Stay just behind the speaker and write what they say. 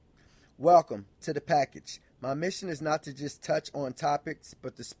Welcome to The Package. My mission is not to just touch on topics,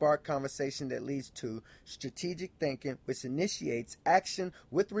 but to spark conversation that leads to strategic thinking, which initiates action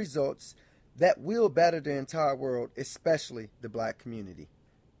with results that will better the entire world, especially the black community.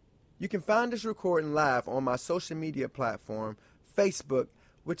 You can find this recording live on my social media platform, Facebook,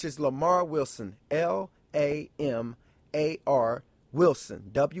 which is Lamar Wilson, Lamar Wilson,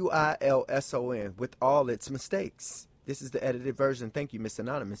 Wilson, with all its mistakes. This is the edited version. Thank you, Miss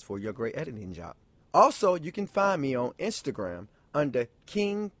Anonymous, for your great editing job. Also, you can find me on Instagram under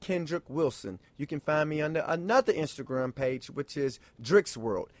King Kendrick Wilson. You can find me under another Instagram page, which is Drick's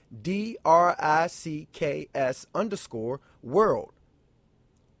World, DRICKS_world.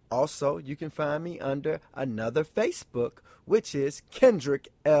 Also, you can find me under another Facebook, which is Kendrick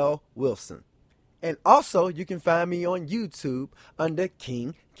L. Wilson. And also, you can find me on YouTube under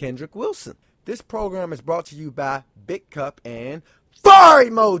King Kendrick Wilson. This program is brought to you by Big Cup and Fire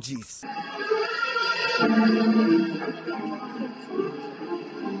Emojis.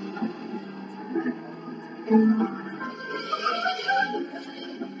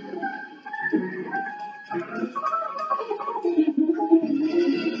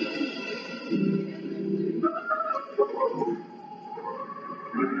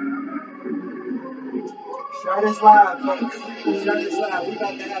 Share this live, folks. Share this live. We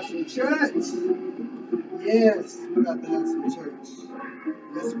got to have some church. Yes, we got to have some church.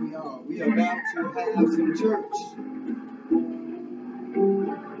 Yes, we are. We are about to have some church.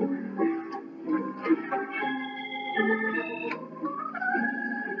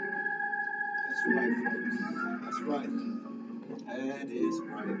 That's right, folks. That's right. That is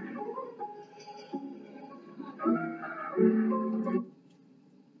right.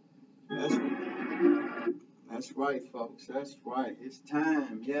 That's right, folks. That's right. It's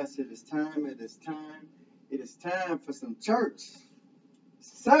time. Yes, it is time. It is time. It is time for some church.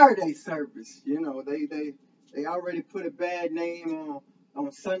 Saturday service. You know, they already put a bad name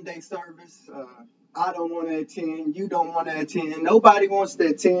on Sunday service. I don't want to attend. You don't want to attend. Nobody wants to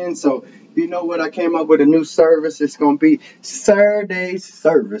attend. So, you know what? I came up with a new service. It's going to be Saturday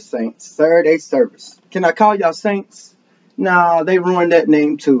service, Saints. Saturday service. Can I call y'all Saints? Nah, they ruined that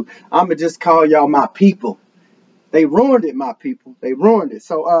name too. I'm going to just call y'all my people. They ruined it, my people. They ruined it.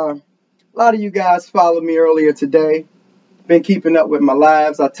 So, a lot of you guys followed me earlier today. Been keeping up with my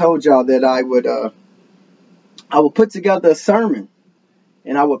lives. I told y'all that I would put together a sermon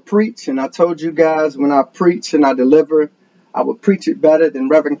and I would preach. And I told you guys when I preach and I deliver, I would preach it better than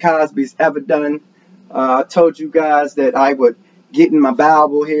Reverend Cosby's ever done. I told you guys that I would get in my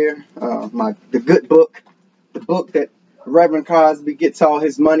Bible here, the good book, the book that Reverend Cosby gets all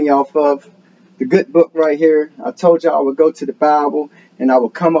his money off of. The good book right here. I told y'all I would go to the Bible and I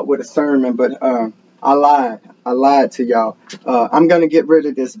would come up with a sermon, but I lied. I lied to y'all. I'm gonna get rid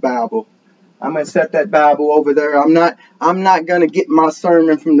of this Bible. I'm gonna set that Bible over there. I'm not gonna get my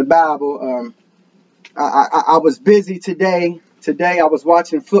sermon from the Bible. I was busy today. Today I was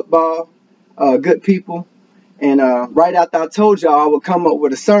watching football. Good people. And right after I told y'all I would come up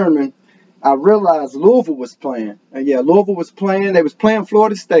with a sermon, I realized Louisville was playing. Louisville was playing. They was playing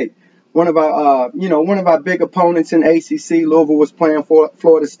Florida State. One of our big opponents in ACC. Louisville was playing for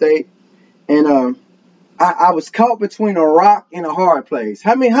Florida State. And I was caught between a rock and a hard place.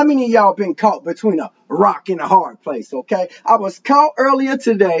 How many of y'all been caught between a rock and a hard place, okay? I was caught earlier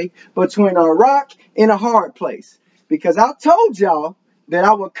today between a rock and a hard place. Because I told y'all that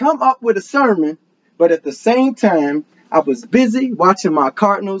I would come up with a sermon, but at the same time, I was busy watching my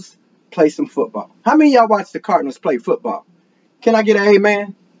Cardinals play some football. How many of y'all watch the Cardinals play football? Can I get an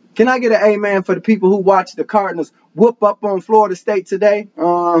amen? Can I get an amen for the people who watch the Cardinals whoop up on Florida State today?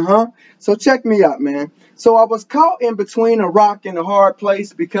 So check me out, man. So I was caught in between a rock and a hard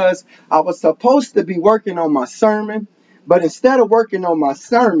place because I was supposed to be working on my sermon. But instead of working on my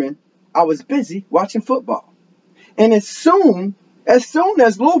sermon, I was busy watching football. And as soon as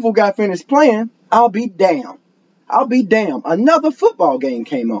Louisville got finished playing, I'll be damned. Another football game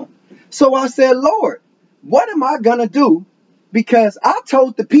came on. So I said, Lord, what am I going to do? Because I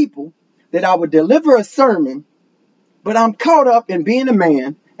told the people that I would deliver a sermon, but I'm caught up in being a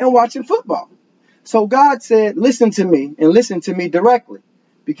man and watching football. So God said, listen to me and listen to me directly,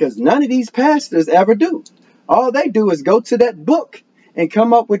 because none of these pastors ever do. All they do is go to that book and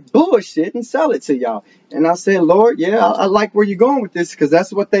come up with bullshit and sell it to y'all. And I said, Lord, I like where you're going with this, because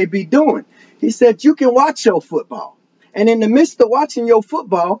that's what they be doing. He said, you can watch your football. And in the midst of watching your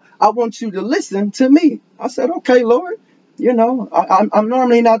football, I want you to listen to me. I said, okay, Lord. You know, I'm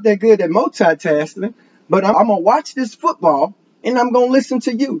normally not that good at multitasking, but I'm going to watch this football and I'm going to listen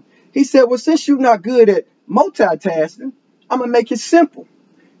to you. He said, well, since you're not good at multitasking, I'm going to make it simple.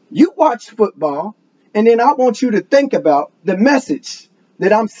 You watch football, and then I want you to think about the message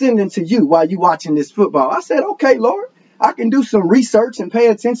that I'm sending to you while you're watching this football. I said, okay, Lord, I can do some research and pay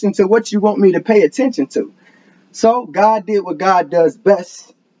attention to what you want me to pay attention to. So God did what God does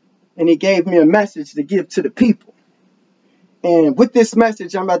best, and he gave me a message to give to the people. And with this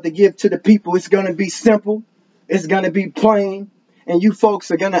message I'm about to give to the people, it's going to be simple. It's going to be plain. And you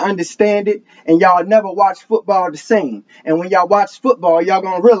folks are going to understand it. And y'all never watch football the same. And when y'all watch football, y'all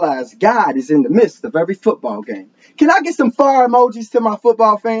going to realize God is in the midst of every football game. Can I get some fire emojis to my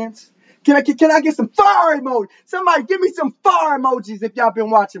football fans? Can I get some fire emojis? Somebody give me some fire emojis if y'all been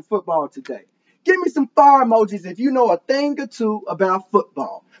watching football today. Give me some fire emojis if you know a thing or two about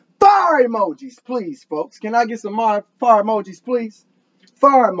football. Fire emojis, please, folks. Can I get some more fire emojis, please?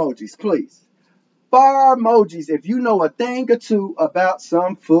 Fire emojis, please. Fire emojis if you know a thing or two about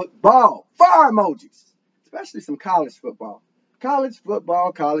some football. Fire emojis. Especially some college football. College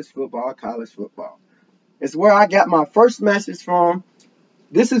football, college football, college football. It's where I got my first message from.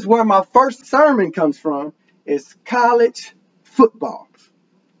 This is where my first sermon comes from. It's college football.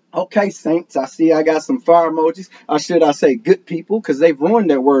 Okay, saints, I see I got some fire emojis. Or should I say good people, because they've ruined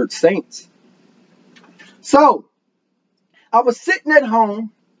their word saints. So, I was sitting at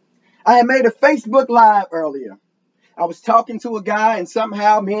home. I had made a Facebook Live earlier. I was talking to a guy, and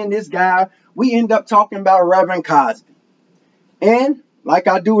somehow me and this guy, we end up talking about Reverend Cosby. And like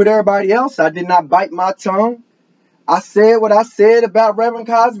I do with everybody else, I did not bite my tongue. I said what I said about Reverend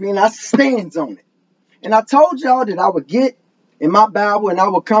Cosby, and I stands on it. And I told y'all that I would get in my Bible, and I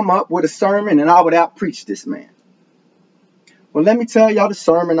would come up with a sermon, and I would out-preach this man. Well, let me tell y'all the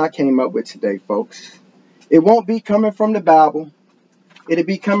sermon I came up with today, folks. It won't be coming from the Bible. It'll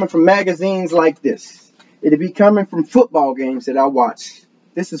be coming from magazines like this. It'll be coming from football games that I watch.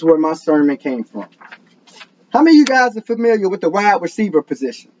 This is where my sermon came from. How many of you guys are familiar with the wide receiver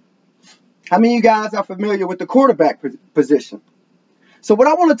position? How many of you guys are familiar with the quarterback position? So what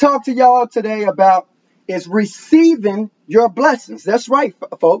I want to talk to y'all today about is receiving your blessings. That's right,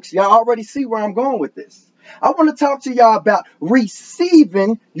 folks. Y'all already see where I'm going with this. I want to talk to y'all about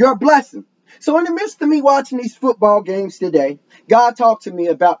receiving your blessing. So in the midst of me watching these football games today, God talked to me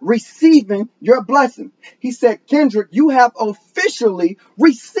about receiving your blessing. He said, Kendrick, you have officially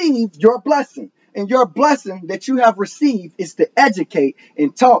received your blessing. And your blessing that you have received is to educate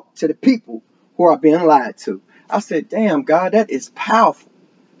and talk to the people who are being lied to. I said, damn, God, that is powerful.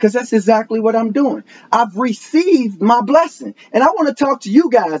 Because that's exactly what I'm doing. I've received my blessing. And I want to talk to you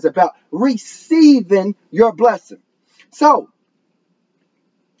guys about receiving your blessing. So,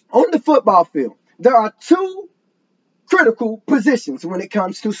 on the football field, there are two critical positions when it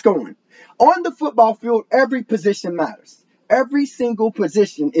comes to scoring. On the football field, every position matters. Every single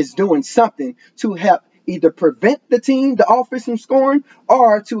position is doing something to help either prevent the team, the offense, from scoring,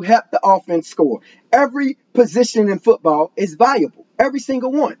 or to help the offense score. Every position in football is valuable. Every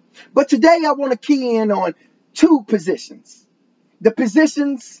single one. But today I want to key in on two positions. The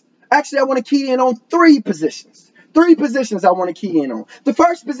positions, actually I want to key in on three positions. Three positions I want to key in on. The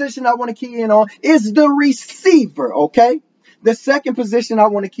first position I want to key in on is the receiver, okay? The second position I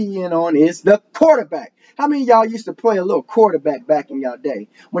want to key in on is the quarterback. How many of y'all used to play a little quarterback back in y'all day?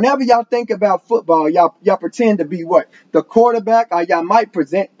 Whenever y'all think about football, y'all pretend to be what? The quarterback, or y'all might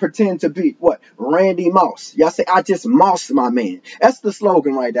pretend to be what? Randy Moss. Y'all say, I just mossed my man. That's the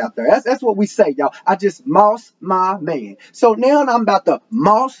slogan right out there. That's what we say, y'all. I just mossed my man. So now I'm about to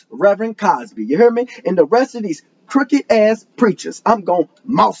moss Reverend Cosby. You hear me? And the rest of these crooked ass preachers, I'm going to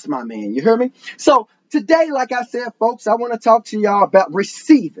moss my man. You hear me? So today, like I said, folks, I want to talk to y'all about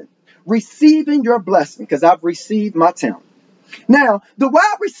receiving your blessing, because I've received my talent. Now, the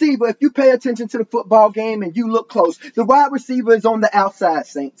wide receiver, if you pay attention to the football game and you look close, the wide receiver is on the outside,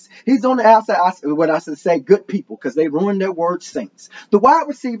 saints. He's on the outside, what I should say, good people, because they ruined their word, saints. The wide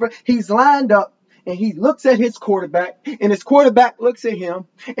receiver, he's lined up, and he looks at his quarterback, and his quarterback looks at him,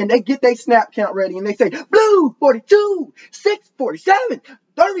 and they get their snap count ready, and they say, blue, 42, 6, 47,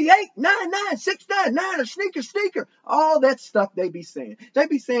 38, 99, 699, a sneaker. All that stuff they be saying. They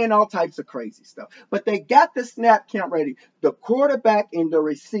be saying all types of crazy stuff. But they got the snap count ready. The quarterback and the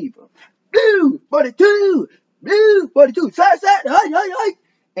receiver. Blue, 42, blue, 42, hey.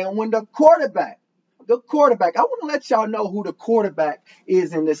 And when the quarterback, I want to let y'all know who the quarterback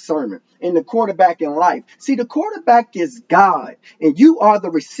is in this sermon, and the quarterback in life. See, the quarterback is God, and you are the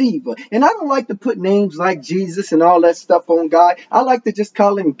receiver. And I don't like to put names like Jesus and all that stuff on God. I like to just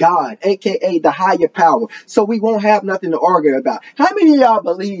call him God, a.k.a. the higher power, so we won't have nothing to argue about. How many of y'all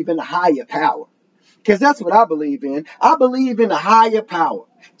believe in the higher power? Because that's what I believe in. I believe in a higher power.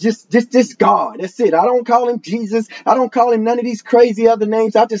 Just God. That's it. I don't call him Jesus. I don't call him none of these crazy other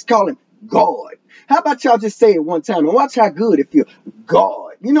names. I just call him God. How about y'all just say it one time and watch how good it feels?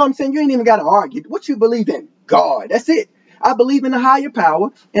 God. You know what I'm saying? You ain't even got to argue. What you believe in? God. That's it. I believe in a higher power,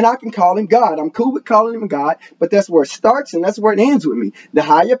 and I can call him God. I'm cool with calling him God, but that's where it starts and that's where it ends with me. The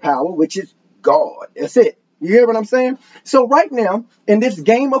higher power, which is God. That's it. You hear what I'm saying? So right now, in this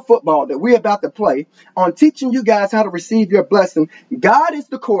game of football that we're about to play, on teaching you guys how to receive your blessing, God is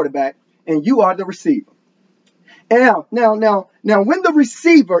the quarterback and you are the receiver. And now, when the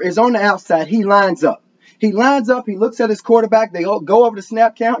receiver is on the outside, he lines up. He lines up, he looks at his quarterback, they all go over the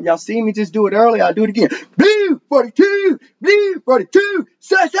snap count. Y'all see me just do it earlier, I'll do it again. Blue 42, blue 42,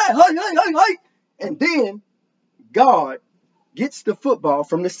 say, hey. And then God gets the football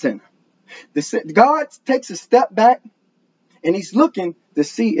from the center. God takes a step back and he's looking to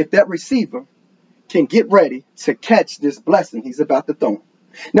see if that receiver can get ready to catch this blessing he's about to throw.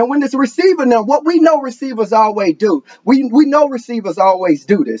 Now, when this receiver, what we know receivers always do, we know receivers always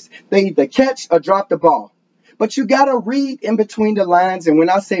do this. They either catch or drop the ball. But you got to read in between the lines. And when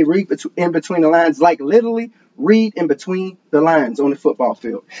I say read in between the lines, like literally read in between the lines on the football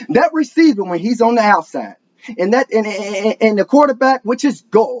field. That receiver, when he's on the outside, and the quarterback, which is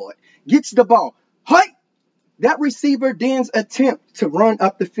God, gets the ball. Hey! That receiver then attempt to run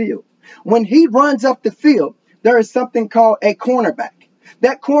up the field. When he runs up the field, there is something called a cornerback.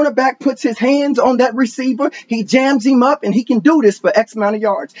 That cornerback puts his hands on that receiver. He jams him up, and he can do this for X amount of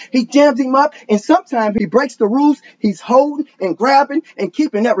yards. He jams him up, and sometimes he breaks the rules. He's holding and grabbing and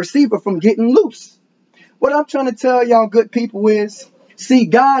keeping that receiver from getting loose. What I'm trying to tell y'all good people is, see,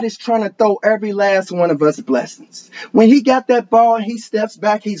 God is trying to throw every last one of us blessings. When he got that ball and he steps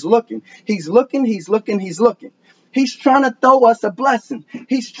back, he's looking. He's looking. He's trying to throw us a blessing.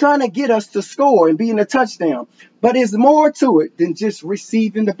 He's trying to get us to score and be in a touchdown. But there's more to it than just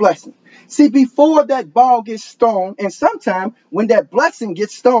receiving the blessing. See, before that ball gets thrown, and sometimes when that blessing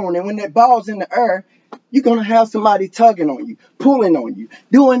gets thrown and when that ball's in the air, you're going to have somebody tugging on you, pulling on you,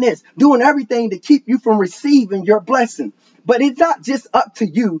 doing this, doing everything to keep you from receiving your blessing. But it's not just up to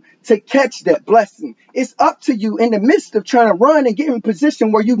you to catch that blessing. It's up to you in the midst of trying to run and get in a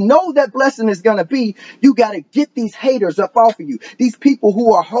position where you know that blessing is going to be. You got to get these haters up off of you. These people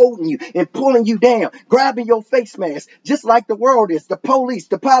who are holding you and pulling you down, grabbing your face mask, just like the world is. The police,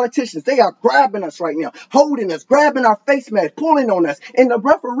 the politicians, they are grabbing us right now, holding us, grabbing our face mask, pulling on us. And the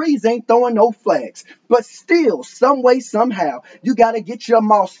referees ain't throwing no flags. But still, some way, somehow, you got to get your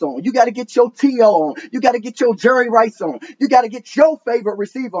mouse on. You got to get your T.O. on. You got to get your Jerry Rice on. You got to get your favorite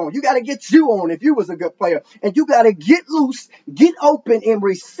receiver on. You got to get you on if you was a good player. And you got to get loose, get open, and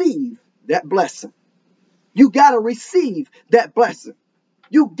receive that blessing. You got to receive that blessing.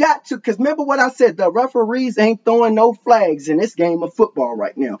 You got to, because remember what I said, the referees ain't throwing no flags in this game of football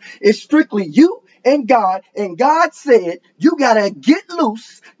right now. It's strictly you and God said, you got to get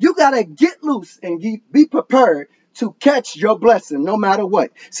loose. You got to get loose and be prepared to catch your blessing no matter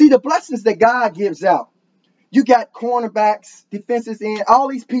what. See, the blessings that God gives out, you got cornerbacks, defenses in, all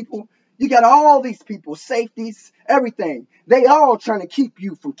these people. You got all these people, safeties, everything. They all trying to keep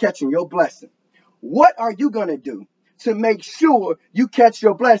you from catching your blessing. What are you going to do to make sure you catch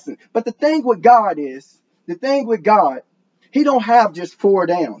your blessing? But the thing with God, he don't have just 4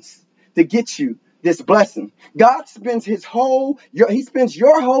 downs to get you this blessing. God spends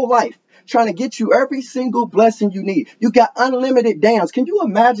your whole life trying to get you every single blessing you need. You got unlimited downs. Can you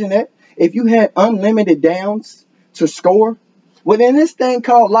imagine that? If you had unlimited downs to score, well, in this thing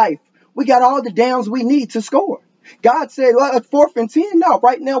called life, we got all the downs we need to score. God said, well, 4th and 10. No,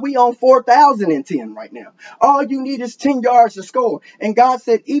 right now we on 4,010 right now. All you need is 10 yards to score. And God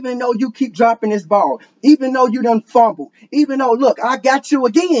said, even though you keep dropping this ball, even though you done fumbled, even though, look, I got you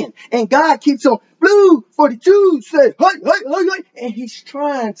again. And God keeps on, blue 42, say, hey. And he's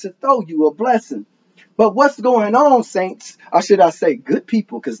trying to throw you a blessing. But what's going on, saints? Or should I say good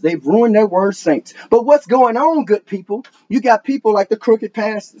people, because they've ruined their word saints. But what's going on, good people? You got people like the crooked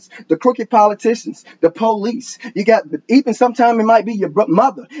pastors, the crooked politicians, the police. You got, even sometimes it might be your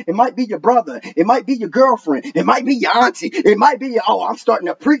mother. It might be your brother. It might be your girlfriend. It might be your auntie. It might be your, I'm starting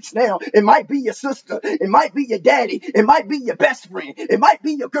to preach now. It might be your sister. It might be your daddy. It might be your best friend. It might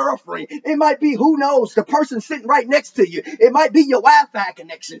be your girlfriend. It might be, who knows, the person sitting right next to you. It might be your Wi-Fi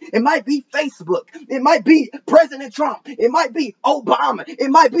connection. It might be Facebook. It might be President Trump. It might be Obama. It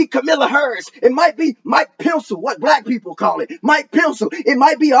might be Camilla Harris. It might be Mike Pencil, what black people call it. Mike Pencil. It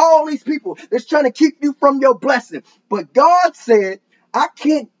might be all these people that's trying to keep you from your blessing. But God said, I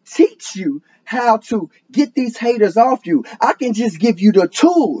can't teach you how to get these haters off you. I can just give you the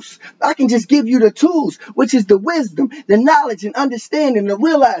tools. I can just give you the tools, which is the wisdom, the knowledge, and understanding to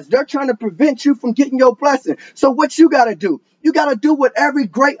realize they're trying to prevent you from getting your blessing. So what you got to do? You got to do what every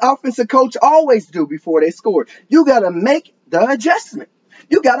great offensive coach always do before they score. You got to make the adjustment.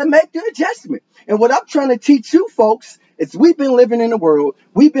 You got to make the adjustment. And what I'm trying to teach you folks is we've been living in the world,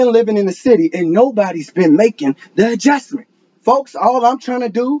 we've been living in the city, and nobody's been making the adjustment. Folks, all I'm trying to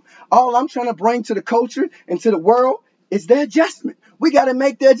do, all I'm trying to bring to the culture and to the world is the adjustment. We got to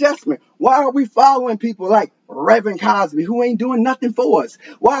make the adjustment. Why are we following people like Reverend Cosby who ain't doing nothing for us?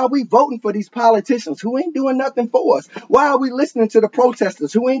 Why are we voting for these politicians who ain't doing nothing for us? Why are we listening to the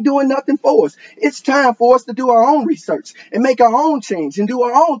protesters who ain't doing nothing for us? It's time for us to do our own research and make our own change and do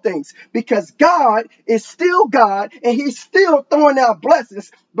our own things, because God is still God and he's still throwing out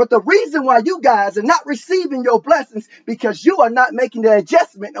blessings. But the reason why you guys are not receiving your blessings because you are not making the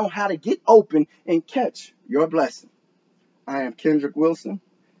adjustment on how to get open and catch your blessing. I am Kendrick Wilson.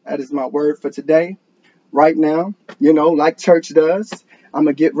 That is my word for today. Right now, like church does, I'm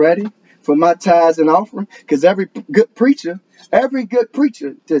going to get ready for my tithes and offering, because every good preacher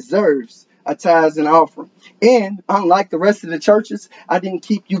deserves a tithes and offering. And unlike the rest of the churches, I didn't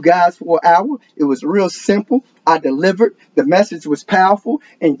keep you guys for an hour. It was real simple. I delivered. The message was powerful.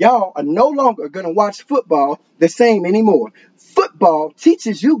 And y'all are no longer going to watch football the same anymore. Football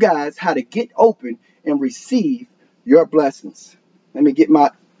teaches you guys how to get open and receive your blessings. Let me get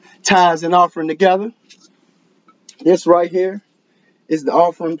my tithes and offering together. This right here is the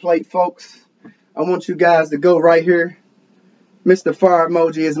offering plate, folks. I want you guys to go right here. Mr. Fire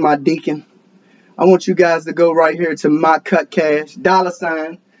Emoji is my deacon. I want you guys to go right here to My Cut Cash,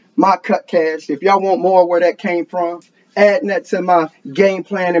 $ My Cut Cash. If y'all want more where that came from, adding that to my game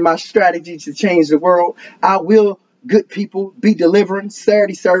plan and my strategy to change the world, I will, good people, be delivering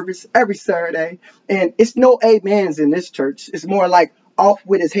Saturday service every Saturday. And it's no amens in this church. It's more like off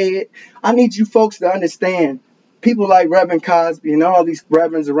with his head. I need you folks to understand. People like Reverend Cosby and all these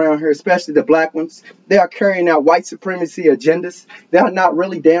reverends around here, especially the black ones, they are carrying out white supremacy agendas. They are not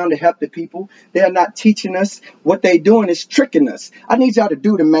really down to help the people. They are not teaching us. What they're doing is tricking us. I need y'all to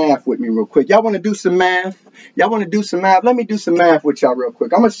do the math with me real quick. Y'all want to do some math? Y'all want to do some math? Let me do some math with y'all real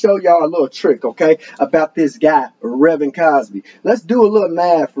quick. I'm going to show y'all a little trick, okay, about this guy, Reverend Cosby. Let's do a little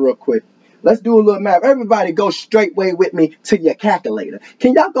math real quick. Let's do a little math. Everybody go straightway with me to your calculator.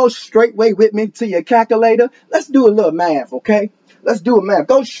 Can y'all go straightway with me to your calculator? Let's do a little math, okay? Let's do a math.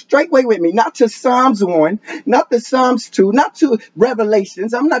 Go straightway with me. Not to Psalms 1, not to Psalms 2, not to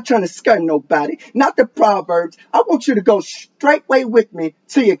Revelations. I'm not trying to scare nobody. Not to Proverbs. I want you to go straightway with me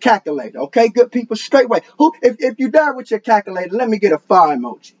to your calculator, okay? Good people, straightway. If you're there with your calculator, let me get a fire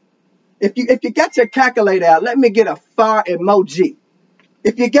emoji. If you got your calculator out, let me get a fire emoji.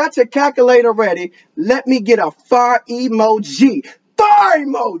 If you got your calculator ready, let me get a fire emoji. Fire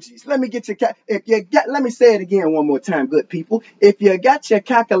emojis. Let me get your let me say it again one more time, good people. If you got your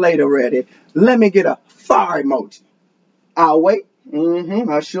calculator ready, let me get a fire emoji. I'll wait.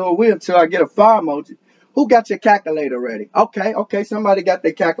 I sure will till I get a fire emoji. Who got your calculator ready? Okay, somebody got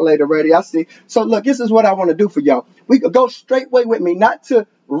their calculator ready. I see. So look, this is what I want to do for y'all. We could go straightway with me, not to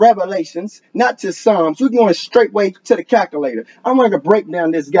Revelations, not to Psalms. We're going straightway to the calculator. I'm going to break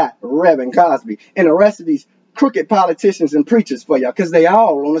down this guy, Reverend Cosby, and the rest of these crooked politicians and preachers for y'all, because they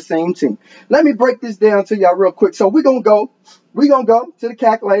all on the same team. Let me break this down to y'all real quick. So we're going to go to the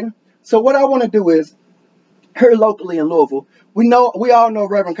calculator. So what I want to do is, here locally in Louisville, we all know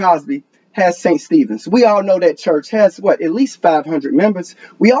Reverend Cosby has St. Stephen's. We all know that church has, at least 500 members.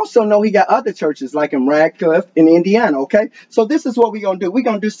 We also know he got other churches like in Radcliffe in Indiana, okay? So this is what we're going to do. We're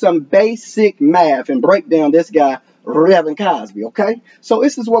going to do some basic math and break down this guy, Reverend Cosby, okay? So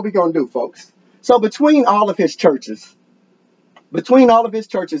this is what we're going to do, folks. So between all of his churches,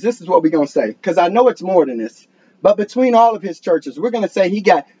 this is what we're going to say, because I know it's more than this. But between all of his churches, we're going to say he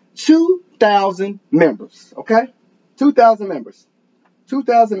got 2,000 members, okay? 2,000 members.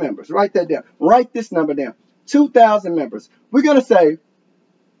 2,000 members. Write that down. Write this number down. 2,000 members. We're going to say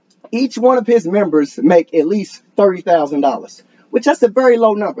each one of his members make at least $30,000, which that's a very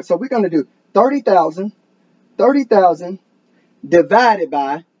low number. So we're going to do 30,000 divided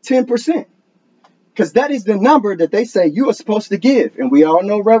by 10%. Because that is the number that they say you are supposed to give. And we all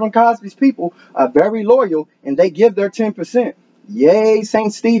know Reverend Cosby's people are very loyal and they give their 10%. Yay,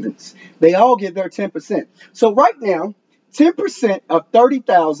 St. Stephen's. They all give their 10%. So right now, 10% of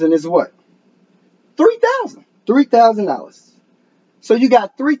 30,000 is what? $3,000. So you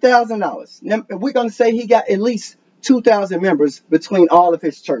got $3,000. Now we're going to say he got at least 2,000 members between all of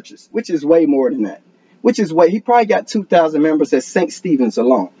his churches, which is way more than that. which is what he probably got 2,000 members at St. Stephen's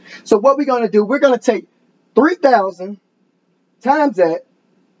alone. So what we're going to do, we're going to take 3,000 times that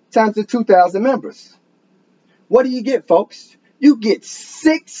times the 2,000 members. What do you get, folks? You get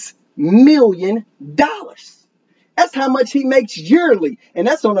 $6 million. That's how much he makes yearly, and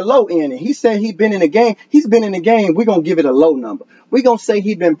that's on the low end. And he said he's been in the game. He's been in the game. We're going to give it a low number. We're going to say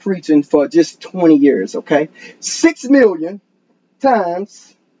he's been preaching for just 20 years, okay? 6 million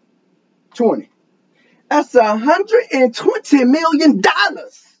times 20. That's $120 million.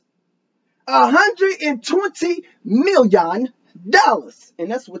 $120 million.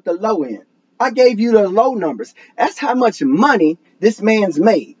 And that's with the low end. I gave you the low numbers. That's how much money this man's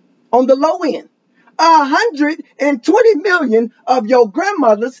made on the low end. 120 million of your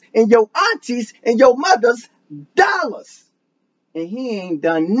grandmothers and your aunties and your mothers' dollars. And he ain't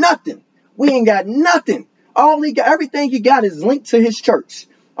done nothing. We ain't got nothing. All he got, everything he got is linked to his church.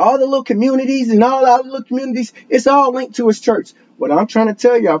 All the little communities and all our little communities, it's all linked to his church. What I'm trying to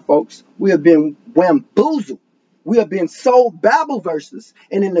tell y'all, folks, we have been bamboozled. We have been sold Bible verses.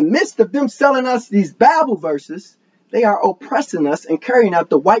 And in the midst of them selling us these Bible verses, they are oppressing us and carrying out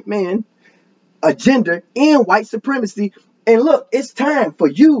the white man agenda and white supremacy. And look, it's time for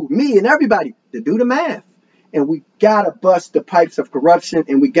you, me, and everybody to do the math. And we got to bust the pipes of corruption,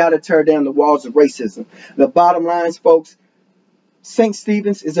 and we got to tear down the walls of racism. The bottom line is, folks, St.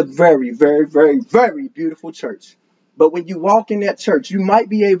 Stephen's is a very, very, very, very beautiful church. But when you walk in that church, you might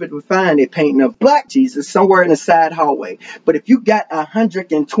be able to find a painting of black Jesus somewhere in a side hallway. But if you got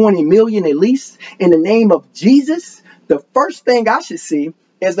 120 million at least in the name of Jesus, the first thing I should see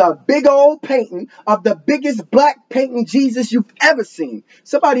is a big old painting of the biggest black painting Jesus you've ever seen.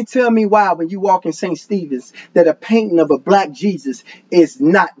 Somebody tell me why when you walk in St. Stephen's that a painting of a black Jesus is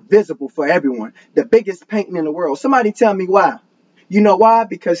not visible for everyone. The biggest painting in the world. Somebody tell me why. You know why?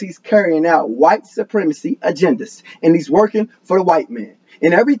 Because he's carrying out white supremacy agendas. And he's working for the white man.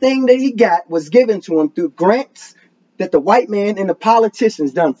 And everything that he got was given to him through grants that the white man and the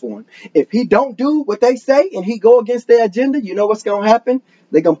politicians done for him. If he don't do what they say and he go against their agenda, you know what's going to happen?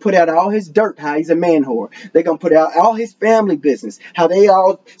 They're going to put out all his dirt, how he's a man whore. They're going to put out all his family business, how they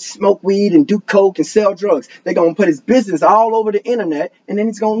all smoke weed and do coke and sell drugs. They're going to put his business all over the internet, and then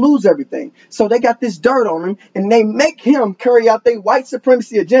he's going to lose everything. So they got this dirt on him, and they make him carry out their white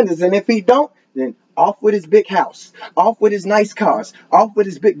supremacy agendas. And if he don't, then off with his big house, off with his nice cars, off with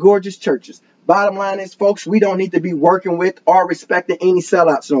his big gorgeous churches. Bottom line is, folks, we don't need to be working with or respecting any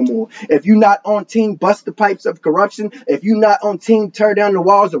sellouts no more. If you're not on team bust the pipes of corruption, if you're not on team tear down the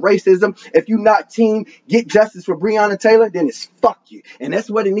walls of racism, if you're not team get justice for Breonna Taylor, then it's fuck you. And that's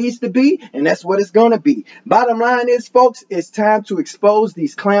what it needs to be, and that's what it's going to be. Bottom line is, folks, it's time to expose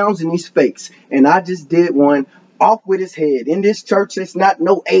these clowns and these fakes. And I just did one off with his head. In this church, it's not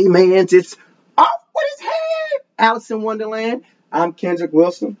no amens, it's off with his head. Alice in Wonderland. I'm Kendrick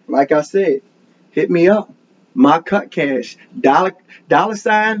Wilson. Like I said, hit me up. My Cut Cash. Dollar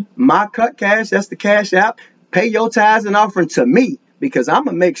sign, My Cut Cash. That's the cash app. Pay your tithes and offering to me, because I'm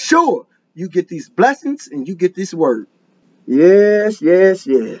going to make sure you get these blessings and you get this word. Yes, yes,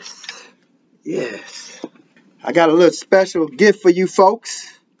 yes. Yes. I got a little special gift for you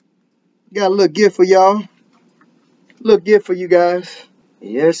folks. Got a little gift for y'all. Little gift for you guys.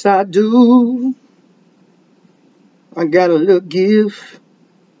 Yes, I do. I got a little gift.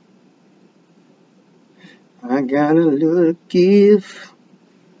 I got a little gift.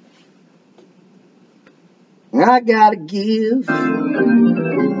 I gotta give. I'm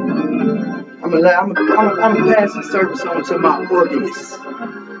gonna pass the service on to my organist.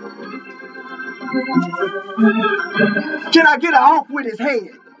 Can I get her off with his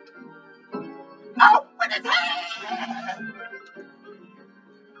head? Off with his head!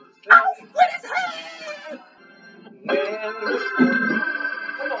 Off with his head! Man, come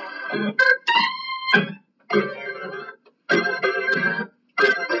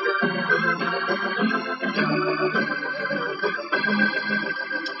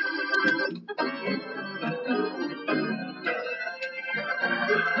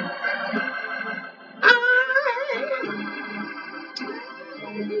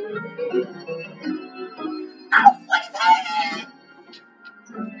off with his head!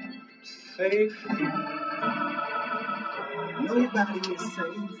 Safe. Nobody is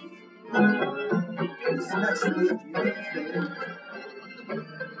safe, especially if you ain't safe.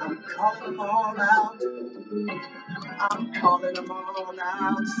 I'm calling them all out. I'm calling them all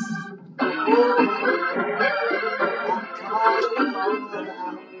out. I'm calling them all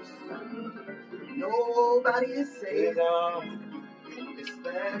out. Nobody is safe,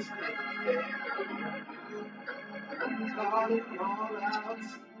 especially if you're calling them all out.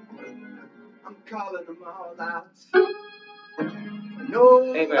 I'm calling them all out.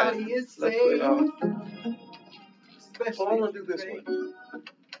 Nobody is safe. Especially if you fake.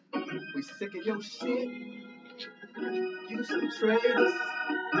 We sick of your shit. You some traitors.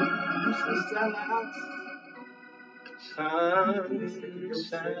 You some sellouts.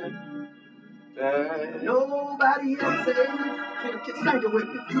 Sunshine. Nobody is safe. Sing it with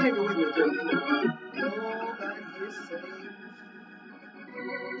me. Sing it with me, girl. Nobody is safe.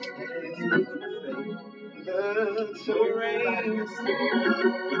 The rain.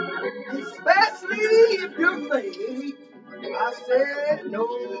 Especially if you're fake. I said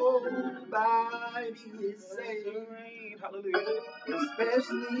nobody is safe. Hallelujah.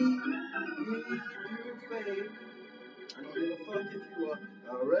 Especially if you're fake. I don't give a fuck if you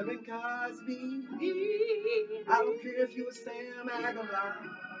are Reverend Cosby. I don't care if you are Sam Aguilar.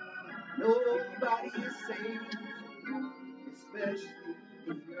 Nobody is safe. Especially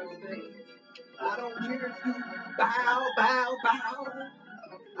if you're fake. I don't care if you bow.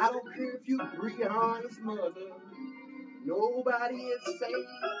 I don't care if you Breonna's mother. Nobody is safe.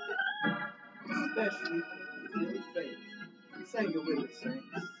 Especially if you're fake. Sing it with me,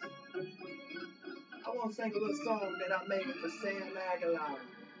 Saints. I want to sing a little song that I made for Sam Aguilar.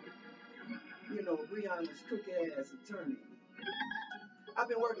 You know, Breonna's crooked ass attorney. I've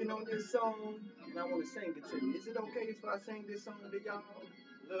been working on this song, and I want to sing it to you. Is it okay if I sing this song to y'all?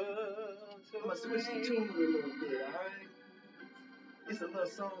 I'm going to switch the tune a little bit, alright? It's a little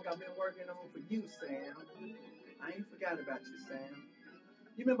song I've been working on for you, Sam. I ain't forgot about you, Sam.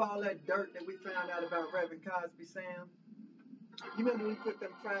 You remember all that dirt that we found out about Reverend Cosby, Sam? You remember we put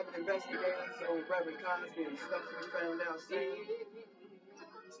them private investigators on Reverend Cosby and stuff we found out, Sam?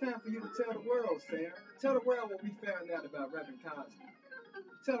 It's time for you to tell the world, Sam. Tell the world what we found out about Reverend Cosby.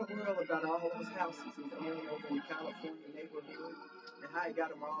 Tell the world about all those houses he owned over in the California neighborhood and how he got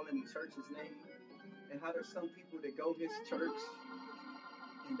them all in the church's name and how there's some people that go to his church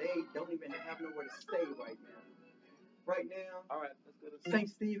and they don't even have nowhere to stay right now. Right now, all right, let's go to St.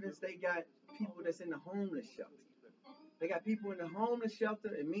 Stephen's, they got people that's in the homeless shelter. They got people in the homeless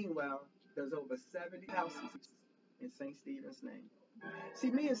shelter, and meanwhile, there's over 70 houses in St. Stephen's name. See,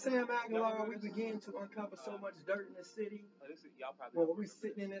 me and Sam Aguilar, we began to uncover so much dirt in the city when we were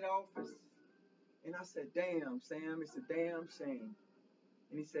sitting in that office. And I said, damn, Sam, it's a damn shame.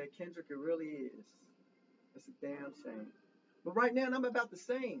 And he said, Kendrick, it really is. It's a damn shame. But right now, I'm about to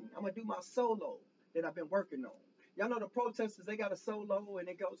sing. I'm going to do my solo that I've been working on. Y'all know the protesters, they got a solo, and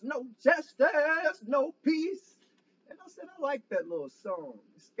it goes, no justice, no peace. And I said, I like that little song.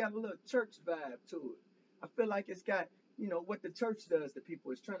 It's got a little church vibe to it. I feel like it's got, you know, what the church does to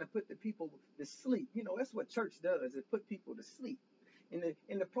people. It's trying to put the people to sleep. You know, that's what church does. It put people to sleep. And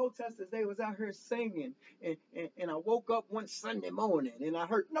the protesters, they was out here singing. And I woke up one Sunday morning, and I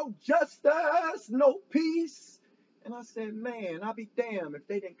heard, no justice, no peace. And I said, man, I'll be damned if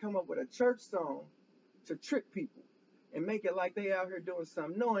they didn't come up with a church song to trick people and make it like they out here doing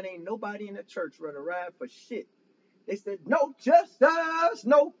something, knowing ain't nobody in the church ready to ride for shit. They said, no justice,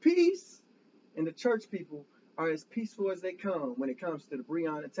 no peace. And the church people are as peaceful as they come when it comes to the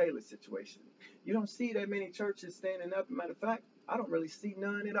Breonna Taylor situation. You don't see that many churches standing up. Matter of fact, I don't really see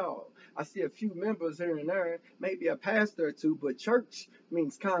none at all. I see a few members here and there, maybe a pastor or two, but church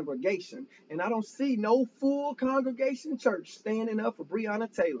means congregation. And I don't see no full congregation church standing up for Breonna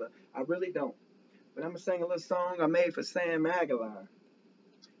Taylor. I really don't. But I'm going to sing a little song I made for Sam Aguilar.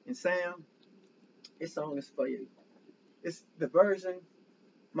 And Sam, this song is for you. It's the version,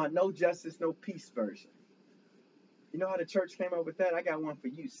 my no justice, no peace version. You know how the church came up with that? I got one for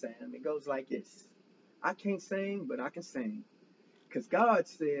you, Sam. It goes like this. I can't sing, but I can sing. Because God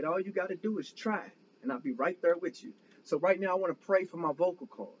said all you got to do is try, and I'll be right there with you. So right now I want to pray for my vocal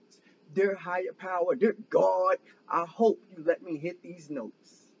cords. Dear higher power, dear God, I hope you let me hit these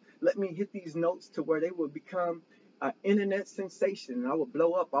notes. Let me hit these notes to where they will become an internet sensation, and I will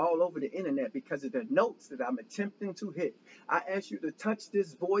blow up all over the internet because of the notes that I'm attempting to hit. I ask you to touch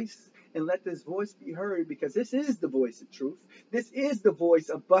this voice and let this voice be heard, because this is the voice of truth. This is the voice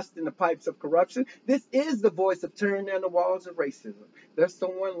of busting the pipes of corruption. This is the voice of tearing down the walls of racism. There's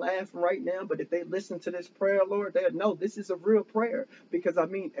someone laughing right now, but if they listen to this prayer, Lord, they'll know this is a real prayer, because I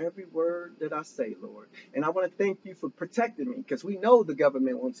mean every word that I say, Lord. And I want to thank you for protecting me, because we know the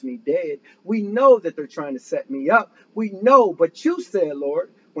government wants me dead. We know that they're trying to set me up. We know, but you said,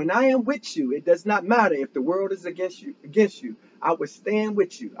 Lord, when I am with you, it does not matter if the world is against you. I would stand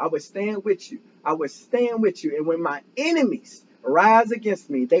with you. I would stand with you. I would stand with you. And when my enemies rise against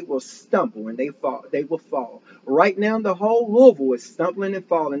me, they will stumble and they will fall. Right now, the whole Louisville is stumbling and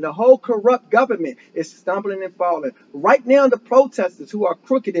falling. The whole corrupt government is stumbling and falling. Right now, the protesters who are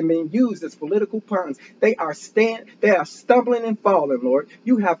crooked and being used as political pawns, they are stumbling and falling, Lord.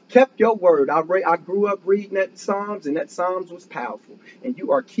 You have kept your word. I grew up reading that Psalms, and that Psalms was powerful. And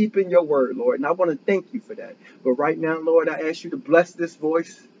you are keeping your word, Lord. And I want to thank you for that. But right now, Lord, I ask you to bless this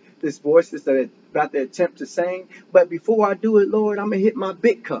voice is about to attempt to sing. But before I do it, Lord, I'm going to hit my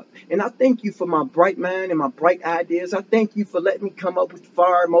big cup. And I thank you for my bright mind and my bright ideas. I thank you for letting me come up with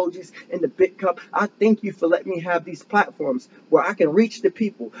fire emojis in the big cup. I thank you for letting me have these platforms where I can reach the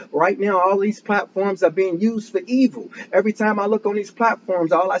people. Right now, all these platforms are being used for evil. Every time I look on these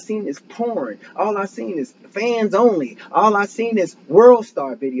platforms, all I seen is porn. All I seen is fans only. All I seen is world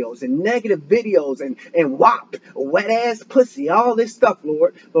star videos and negative videos and WAP, wet ass pussy, all this stuff,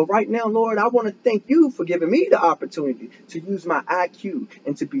 Lord. But right now, Lord, I want to thank you for giving me the opportunity to use my IQ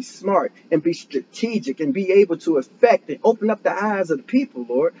and to be smart and be strategic and be able to affect and open up the eyes of the people,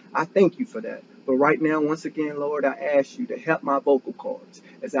 Lord. I thank you for that. But right now, once again, Lord, I ask you to help my vocal cords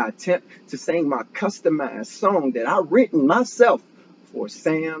as I attempt to sing my customized song that I've written myself for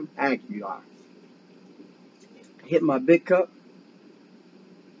Sam Aguilar. Hit my big cup.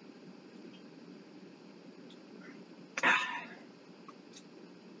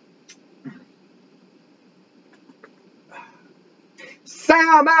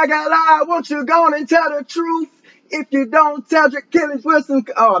 Sam Aguilar, won't you go on and tell the truth? If you don't tell Kendrick Wilson,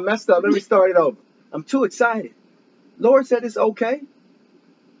 oh, I messed up. Let me start it over. I'm too excited. Lord said it's okay.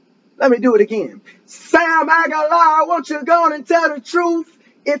 Let me do it again. Sam Aguilar, won't you go on and tell the truth?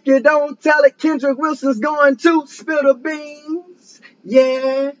 If you don't tell it, Kendrick Wilson's going to spill the beans.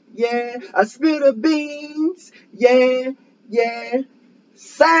 Yeah, yeah, I spill the beans. Yeah, yeah.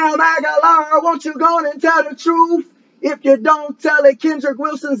 Sam Aguilar, won't you go on and tell the truth? If you don't tell it, Kendrick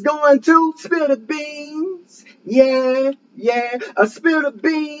Wilson's going to spill the beans. Yeah, yeah, I spill the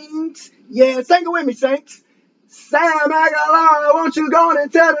beans. Yeah, sing it with me, Saints. Sam Aguilar, won't you go on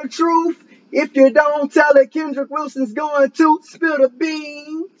and tell the truth? If you don't tell it, Kendrick Wilson's going to spill the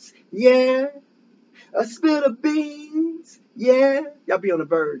beans. Yeah, I spill the beans. Yeah. Y'all be on the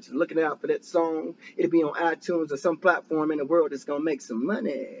verge looking out for that song. It'll be on iTunes or some platform in the world that's going to make some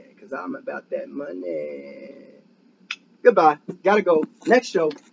money. Because I'm about that money. Goodbye. Gotta go. Next show.